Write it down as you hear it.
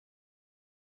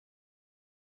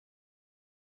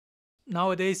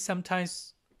nowadays,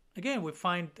 sometimes, again, we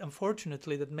find,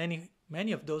 unfortunately, that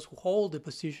many of those who hold the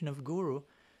position of guru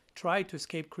try to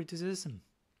escape criticism.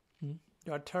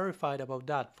 They are terrified about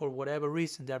that for whatever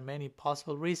reason. There are many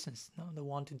possible reasons. They're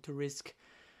wanting to risk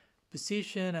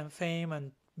position and fame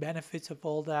and benefits of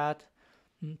all that.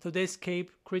 So they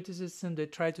escape criticism, they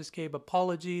try to escape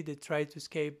apology, they try to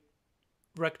escape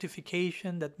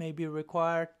rectification that may be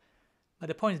required. But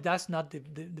the point is, that's not the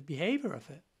behavior of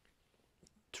a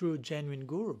true, genuine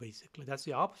guru, basically. That's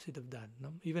the opposite of that.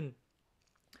 Even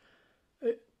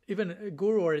a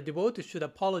guru or a devotee should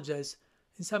apologize.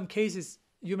 In some cases,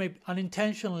 you may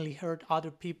unintentionally hurt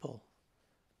other people.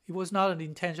 It was not an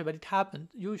intention, but it happened.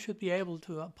 You should be able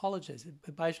to apologize.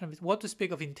 What to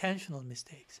speak of intentional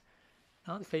mistakes?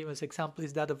 The famous example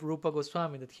is that of Rupa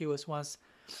Goswami, that he was once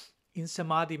in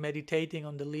Samadhi meditating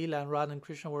on the Leela and Radha and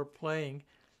Krishna were playing.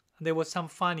 And there was some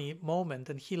funny moment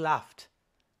and he laughed.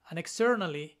 And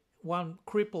externally, one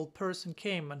crippled person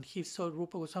came and he saw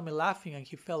Rupa Goswami laughing and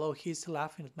he felt, oh, he's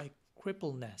laughing at my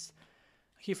crippledness.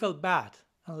 He felt bad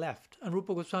and left. And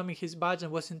Rupa Goswami, his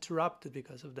bhajan was interrupted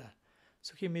because of that.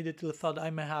 So he immediately thought, I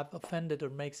may have offended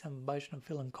or make some Vaishnava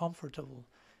feel uncomfortable.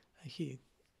 And he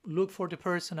looked for the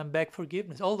person and begged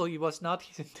forgiveness, although it was not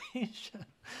his intention.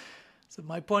 So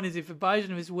my point is, if a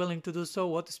Vaishnava is willing to do so,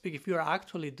 what to speak, if you're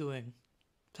actually doing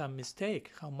some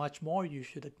mistake, how much more you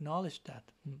should acknowledge that.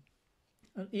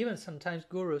 And even sometimes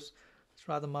gurus, as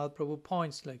Radha Mahaprabhu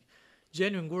points, like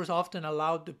genuine gurus often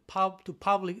allow the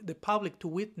public to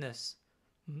witness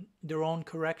their own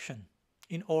correction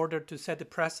in order to set a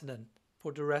precedent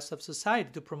for the rest of society,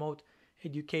 to promote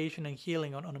education and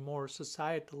healing on a more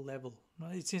societal level.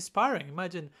 It's inspiring.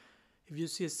 Imagine if you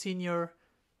see a senior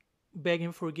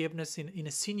begging forgiveness in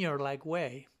a senior-like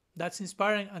way. That's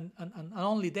inspiring, and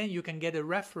only then you can get a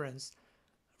reference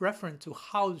to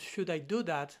how should I do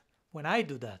that when I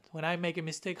do that. When I make a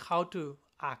mistake, how to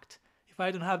act. If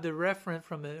I don't have the reference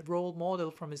from a role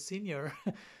model from a senior,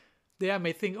 they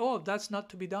may think, oh, that's not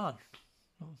to be done.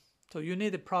 So you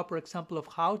need a proper example of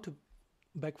how to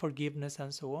beg forgiveness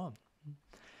and so on.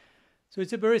 So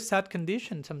it's a very sad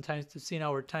condition sometimes to see in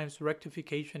our times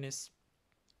rectification is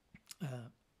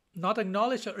not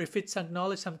acknowledged, or if it's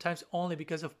acknowledged, sometimes only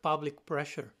because of public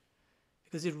pressure,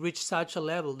 because it reached such a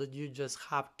level that you just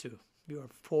have to. You are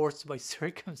forced by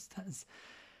circumstance.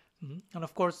 And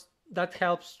of course, that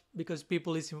helps because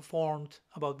people is informed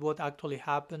about what actually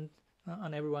happened,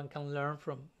 and everyone can learn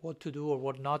from what to do or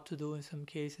what not to do in some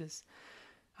cases.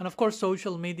 And of course,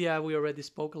 social media, we already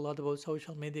spoke a lot about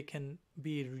social media, can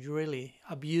be really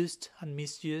abused and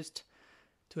misused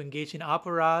to engage in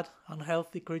apparat,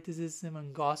 unhealthy criticism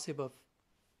and gossip of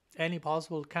any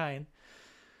possible kind.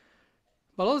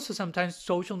 But also sometimes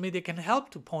social media can help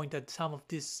to point at some of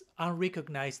these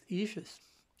unrecognized issues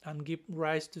and give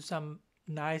rise to some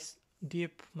nice,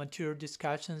 deep, mature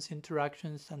discussions,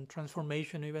 interactions, and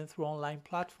transformation even through online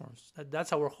platforms.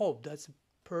 That's our hope. That's a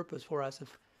purpose for us of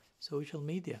social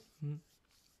media.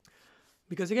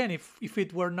 Because again, if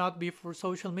it were not be for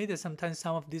social media, sometimes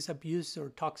some of these abuse or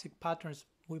toxic patterns,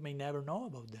 we may never know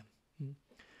about them.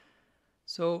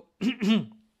 So,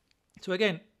 so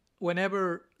again,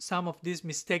 whenever some of these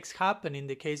mistakes happen in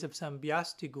the case of some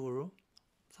Vyasti guru,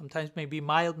 sometimes maybe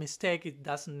mild mistake, it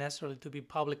doesn't necessarily to be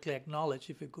publicly acknowledged.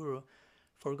 If a guru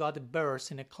forgot a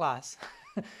verse in a class,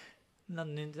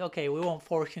 okay, we won't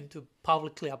force him to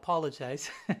publicly apologize.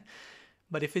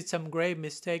 But if it's some grave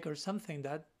mistake or something,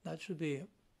 that should be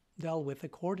dealt with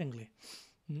accordingly.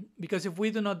 Because if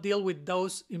we do not deal with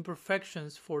those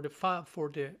imperfections for the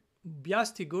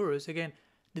Vyasti gurus, again,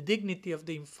 the dignity of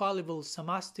the infallible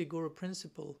Samasti guru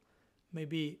principle may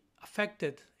be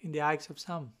affected in the eyes of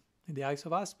some, in the eyes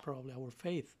of us, probably, our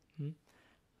faith.